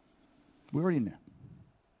 We already knew.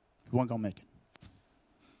 He wasn't going to make it.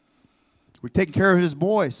 We're taking care of his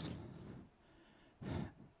boys.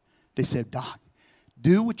 They said, Doc,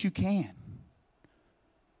 do what you can.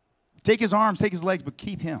 Take his arms, take his legs, but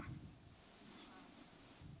keep him.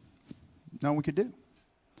 Nothing we could do.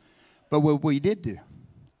 But what we did do,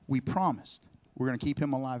 we promised we're going to keep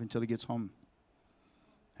him alive until he gets home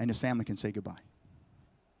and his family can say goodbye.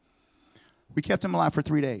 We kept him alive for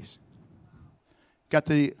 3 days. Got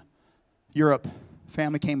to Europe.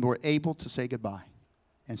 Family came, but were able to say goodbye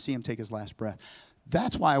and see him take his last breath.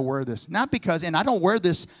 That's why I wear this. Not because, and I don't wear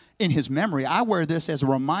this in his memory. I wear this as a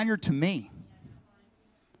reminder to me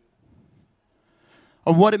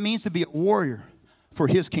of what it means to be a warrior for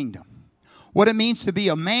his kingdom. What it means to be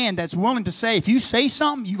a man that's willing to say, if you say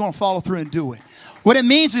something, you're going to follow through and do it. What it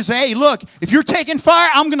means is, hey, look, if you're taking fire,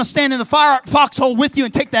 I'm going to stand in the foxhole with you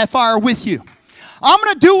and take that fire with you. I'm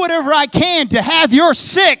going to do whatever I can to have your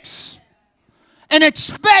 6 and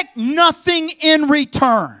expect nothing in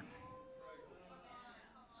return.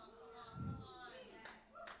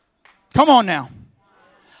 Come on now.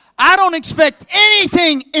 I don't expect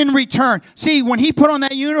anything in return. See, when he put on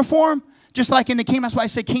that uniform, just like in the kingdom, that's why I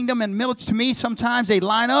say kingdom and military, to me, sometimes they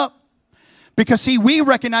line up. Because, see, we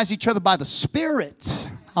recognize each other by the Spirit.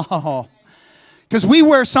 Oh, because we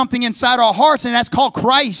wear something inside our hearts, and that's called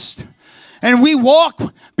Christ. And we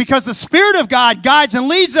walk because the Spirit of God guides and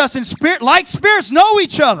leads us, and like spirits know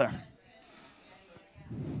each other.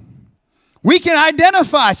 We can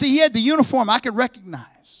identify. See, he had the uniform. I could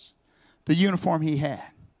recognize the uniform he had.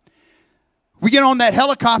 We get on that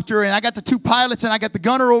helicopter, and I got the 2 pilots, and I got the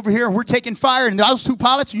gunner over here, and we're taking fire. And those 2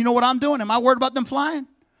 pilots, you know what I'm doing? Am I worried about them flying?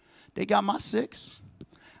 They got my 6.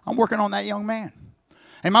 I'm working on that young man.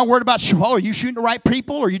 Am I worried about, are you shooting the right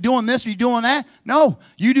people? Are you doing this? Are you doing that? No,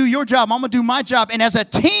 you do your job. I'm going to do my job. And as a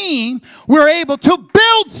team, we're able to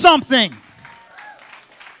build something.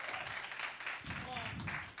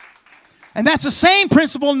 And that's the same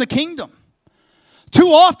principle in the kingdom. Too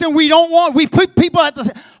often we put people at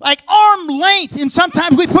the arm length, and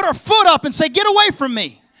sometimes we put our foot up and say, get away from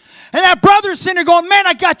me. And that brother's sitting there going, man,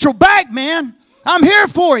 I got your back, man. I'm here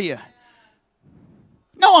for you.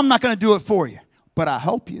 No, I'm not going to do it for you, but I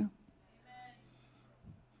help you.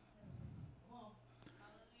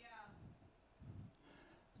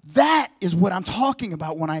 That is what I'm talking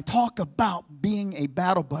about when I talk about being a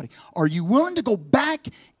battle buddy. Are you willing to go back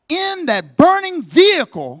in that burning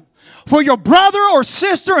vehicle for your brother or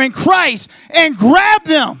sister in Christ and grab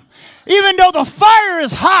them? Even though the fire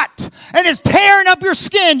is hot and it's tearing up your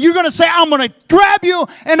skin, you're going to say, I'm going to grab you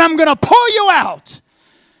and I'm going to pull you out.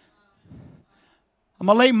 I'm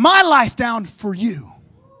going to lay my life down for you.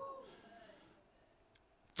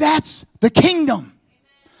 That's the kingdom.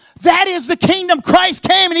 That is the kingdom. Christ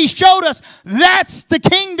came and he showed us that's the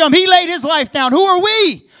kingdom. He laid his life down. Who are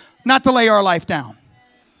we not to lay our life down?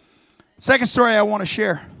 Second story I want to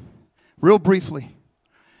share, real briefly.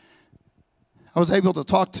 I was able to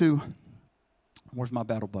talk to, where's my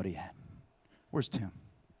battle buddy at? Where's Tim?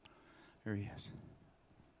 There he is.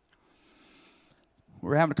 We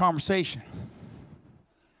were having a conversation.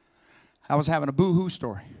 I was having a boo-hoo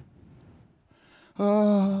story.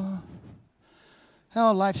 Oh,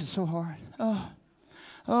 life is so hard.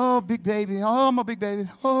 Oh, big baby. Oh, my big baby.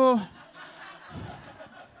 Oh.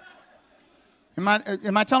 Am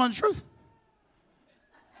I telling the truth?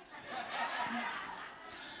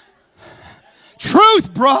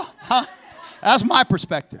 Truth, bruh. Huh? That's my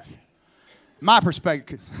perspective. My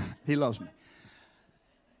perspective. He loves me.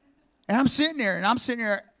 And I'm sitting there,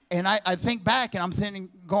 and I think back, and I'm thinking,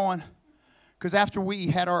 going, because after we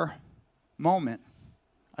had our moment,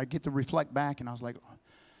 I get to reflect back, and I was like,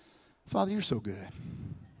 Father, you're so good.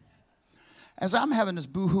 As I'm having this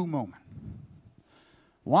boo-hoo moment,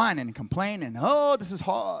 whining and complaining, oh, this is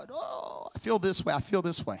hard. Oh, I feel this way. I feel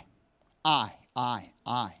this way. I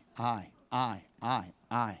feel.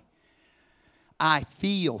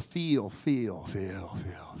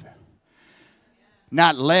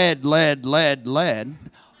 Not led.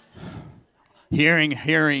 Hearing.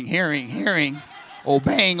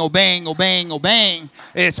 Obeying.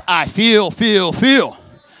 It's I feel.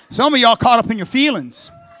 Some of y'all caught up in your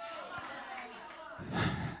feelings.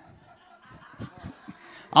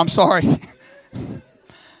 I'm sorry.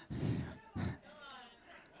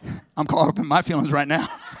 I'm caught up in my feelings right now.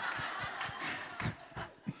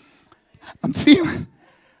 I'm feeling.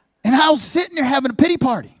 And I was sitting there having a pity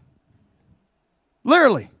party.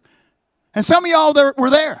 Literally. And some of y'all were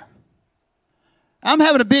there. I'm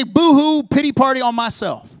having a big boo-hoo pity party on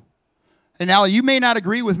myself. And now you may not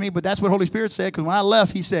agree with me, but that's what Holy Spirit said. Because when I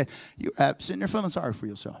left, he said, you're sitting there feeling sorry for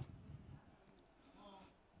yourself.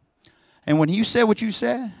 And when you said what you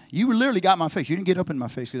said, you literally got my face. You didn't get up in my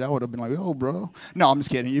face because I would have been like, oh, bro. No, I'm just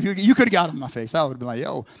kidding. If you could have got up in my face, I would have been like,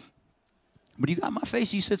 yo. But you got in my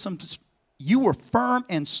face. You said something. You were firm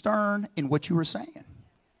and stern in what you were saying.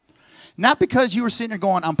 Not because you were sitting there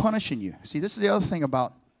going, I'm punishing you. See, this is the other thing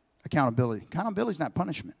about accountability. Accountability is not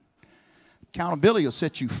punishment. Accountability will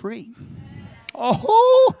set you free.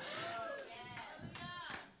 Oh,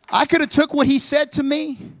 I could have took what he said to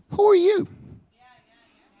me. Who are you?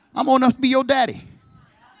 I'm old enough to be your daddy.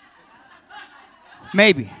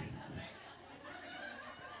 Maybe.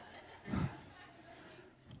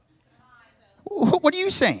 What are you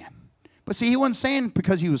saying? But see, he wasn't saying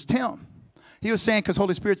because he was Tim. He was saying because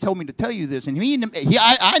Holy Spirit told me to tell you this. And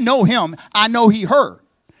I know him. I know he heard.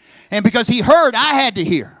 And because he heard, I had to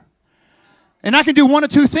hear. And I can do one or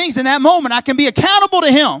two things in that moment. I can be accountable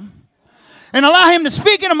to him and allow him to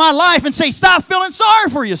speak into my life and say, stop feeling sorry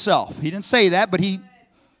for yourself. He didn't say that, but he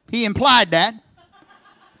implied that.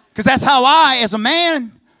 Because that's how I, as a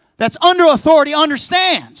man that's under authority,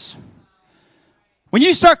 understands. When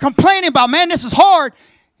you start complaining about, man, this is hard,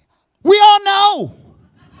 we all know.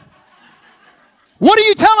 What are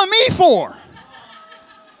you telling me for?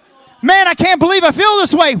 Man, I can't believe I feel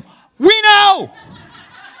this way. We know.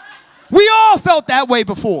 We all felt that way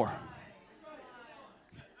before.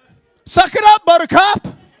 Suck it up, buttercup.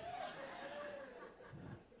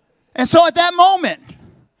 And so at that moment,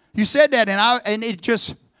 you said that, and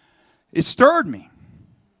it stirred me.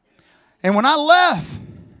 And when I left,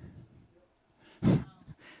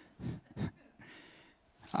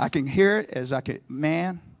 I can hear it as I could,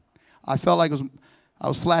 man, I felt like I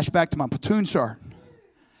was flashed back to my platoon sergeant.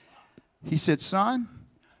 He said, son,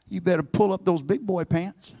 you better pull up those big boy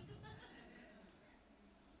pants.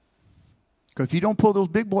 Because if you don't pull those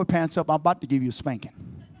big boy pants up, I'm about to give you a spanking.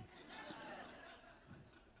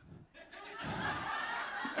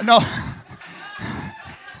 No.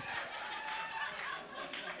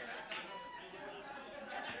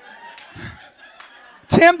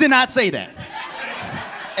 Tim did not say that.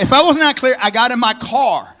 If I was not clear, I got in my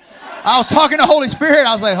car. I was talking to Holy Spirit.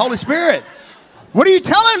 I was like, Holy Spirit, what are you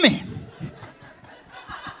telling me?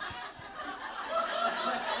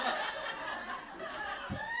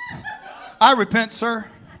 I repent, sir.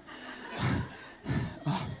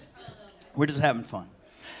 We're just having fun.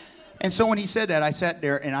 And so when he said that, I sat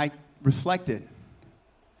there and I reflected.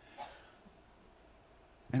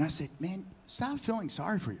 And I said, man, stop feeling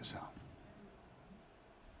sorry for yourself.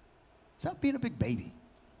 Stop being a big baby.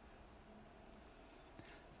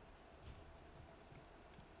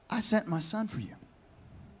 I sent my son for you.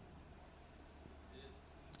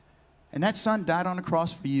 And that son died on the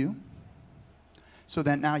cross for you so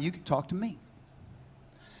that now you can talk to me.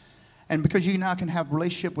 And because you now can have a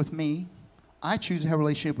relationship with me, I choose to have a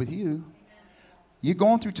relationship with you. You're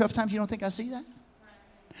going through tough times, you don't think I see that?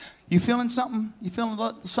 You feeling something? You feeling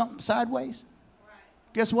something sideways?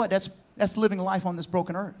 Guess what? That's living life on this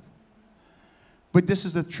broken earth. But this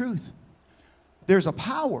is the truth. There's a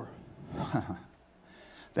power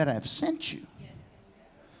that I have sent you.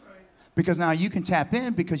 Because now you can tap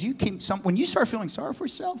in, because you keep when you start feeling sorry for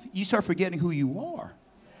yourself, you start forgetting who you are.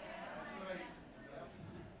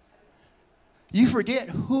 You forget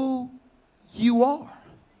who you are.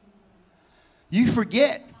 You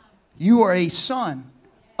forget you are a son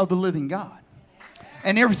of the living God.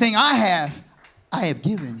 And everything I have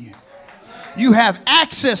given you. You have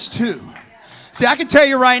access to. See, I can tell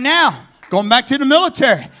you right now, going back to the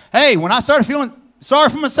military, hey, when I started feeling sorry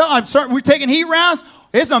for myself, we're taking heat rounds.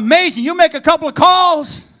 It's amazing. You make a couple of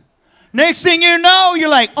calls. Next thing you know, you're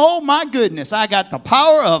like, oh, my goodness. I got the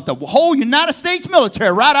power of the whole United States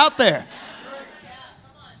military right out there.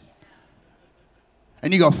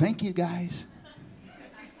 And you go, thank you, guys.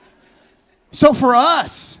 So for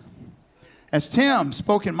us, as Tim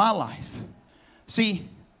spoke in my life, see,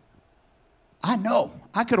 I know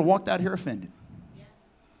I could have walked out here offended.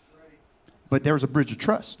 But there was a bridge of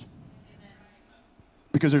trust.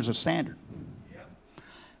 Because there's a standard.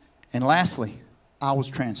 And lastly, I was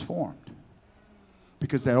transformed.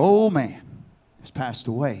 Because that old man has passed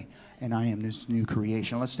away, and I am this new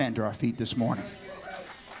creation. Let's stand to our feet this morning.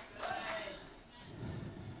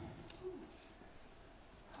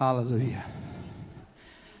 Hallelujah.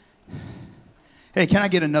 Hey, can I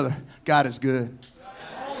get another? God is good.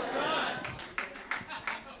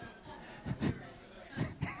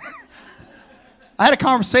 I had a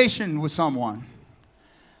conversation with someone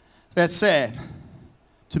that said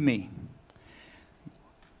to me,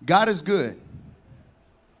 God is good.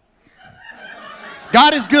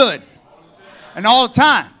 God is good. And all the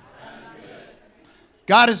time.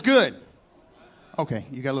 God is good. Okay,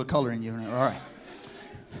 you got a little color in you. All right.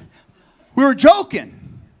 We were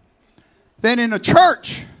joking. Then in a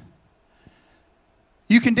church,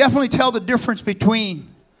 you can definitely tell the difference between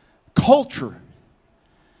culture.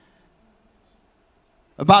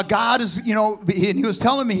 About God is, you know, and he was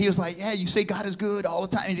telling me, he was like, yeah, you say God is good all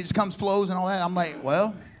the time. And it just comes, flows and all that. I'm like,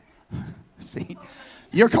 well, see,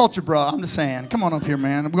 your culture, bro. I'm just saying, come on up here,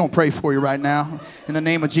 man. We're going to pray for you right now in the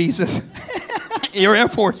name of Jesus. Your Air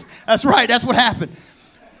Force. That's right. That's what happened.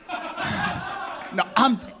 No,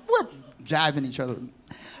 we're jiving each other.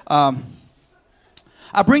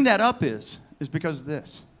 I bring that up is because of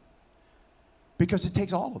this. Because it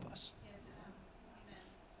takes all of us.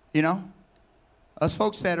 You know? Us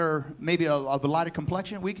folks that are maybe of a lighter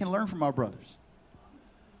complexion, we can learn from our brothers.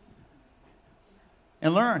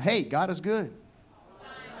 And learn, hey, God is good.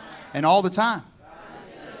 And all the time.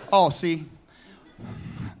 Oh, see.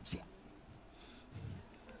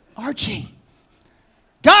 Archie.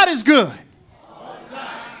 God is good.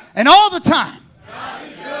 And all the time. God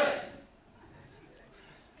is good.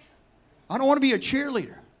 I don't want to be a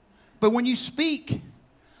cheerleader. But when you speak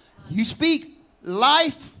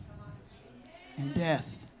life and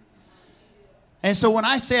death. And so when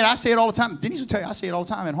I say it all the time. Denise will tell you, I say it all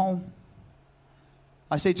the time at home.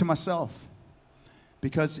 I say it to myself.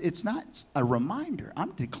 Because it's not a reminder.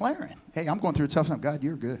 I'm declaring, hey, I'm going through a tough time. God,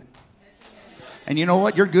 you're good. And you know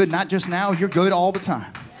what? You're good not just now. You're good all the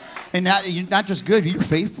time. And you're not just good, you're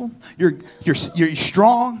faithful. You're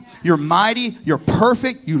strong. You're mighty. You're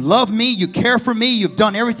perfect. You love me. You care for me. You've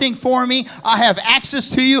done everything for me. I have access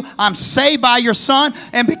to you. I'm saved by your Son.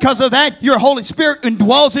 And because of that, your Holy Spirit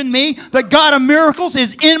indwells in me. The God of miracles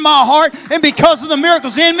is in my heart. And because of the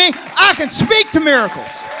miracles in me, I can speak to miracles.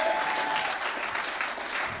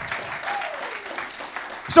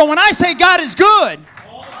 So when I say God is good,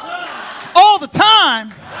 all the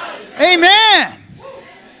time, amen.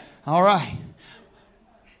 All right.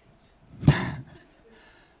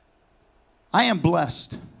 I am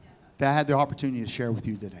blessed that I had the opportunity to share with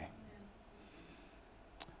you today.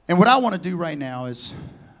 And what I want to do right now is,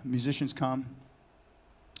 musicians come,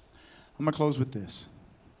 I'm going to close with this.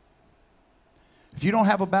 If you don't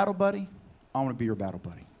have a battle buddy, I want to be your battle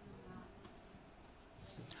buddy.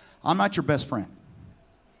 I'm not your best friend.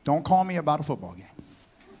 Don't call me about a football game.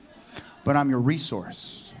 But I'm your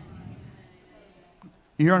resource.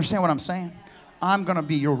 You understand what I'm saying? I'm going to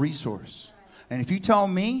be your resource. And if you tell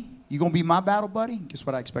me you're going to be my battle buddy, guess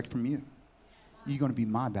what I expect from you? You're going to be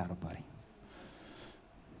my battle buddy.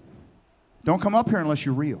 Don't come up here unless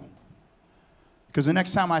you're real. Because the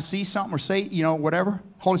next time I see something or say, whatever,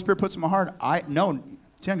 Holy Spirit puts in my heart, no,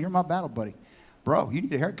 Tim, you're my battle buddy. Bro, you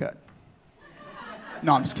need a haircut.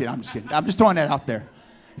 No, I'm just kidding. I'm just throwing that out there.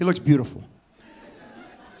 He looks beautiful.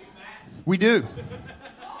 We do.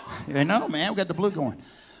 I know, man. We got the blue going.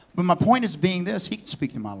 But my point is being this. He can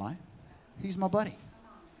speak to my life. He's my buddy.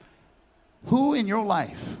 Who in your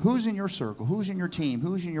life, who's in your circle, who's in your team,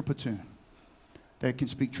 who's in your platoon that can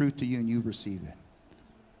speak truth to you and you receive it?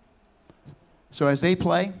 So as they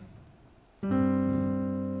play, you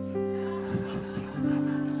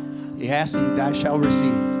ask and thou shalt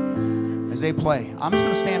receive. As they play, I'm just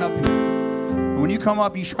going to stand up here. And when you come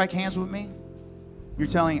up, you strike hands with me. You're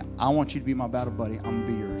telling, I want you to be my battle buddy. I'm going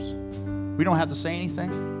to be yours. We don't have to say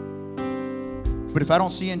anything. But if I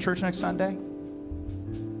don't see you in church next Sunday,